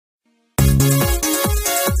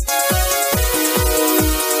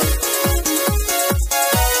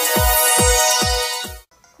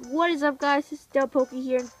is up, guys? This is Del Pokey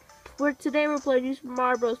here. Today we're playing New Super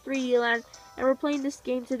Mario Bros. 3D Land, and we're playing this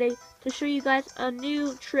game today to show you guys a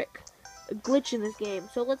new trick, a glitch in this game.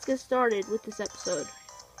 So let's get started with this episode.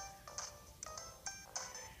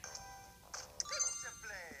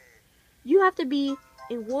 You have to be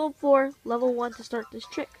in World 4, Level 1 to start this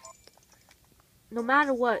trick. No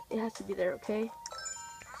matter what, it has to be there, okay?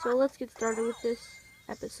 So let's get started with this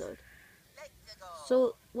episode.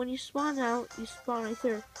 So when you spawn out, you spawn right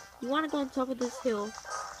there. You want to go on top of this hill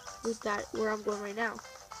with that where I'm going right now.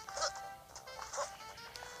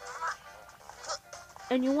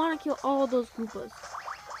 And you want to kill all those Koopas.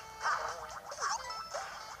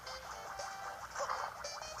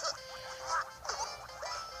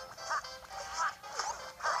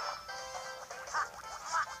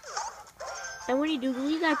 And when you do,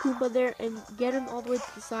 leave that Koopa there and get him all the way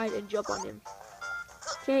to the side and jump on him.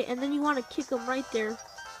 Okay, and then you want to kick him right there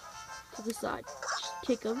to the side. Just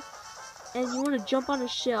kick him. And you want to jump on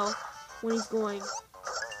his shell when he's going.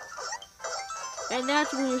 And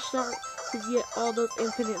that's when you start to get all those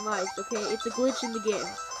infinite lives, okay? It's a glitch in the game.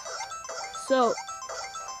 So,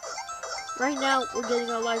 right now, we're getting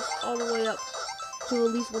our lives all the way up to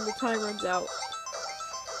at least when the time runs out.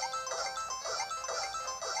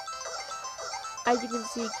 As you can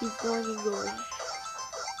see, it keeps going and going.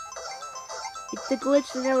 It's the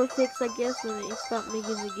glitch they never fixed, I guess, when they stopped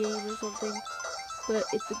making the game or something. But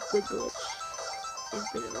it's a good glitch.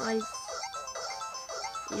 Infinite life.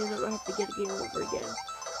 You never have to get a game over again.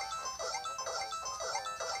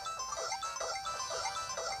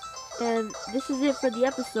 And this is it for the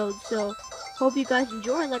episode, so hope you guys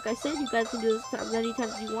enjoy. Like I said, you guys can do this as many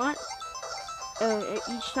times as you want.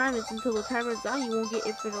 Each time it's until the timer runs out. You won't get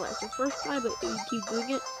infinite life the first try, but if you keep doing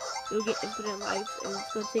it, you'll get infinite life, and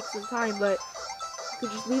it's gonna take some time. But you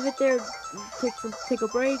could just leave it there, take a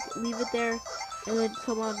break, leave it there, and then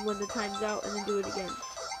come on when the time's out, and then do it again.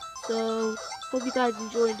 So hope you guys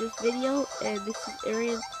enjoyed this video, and this is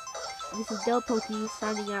Arian. This is Del Pokey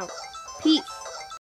signing out. Peace.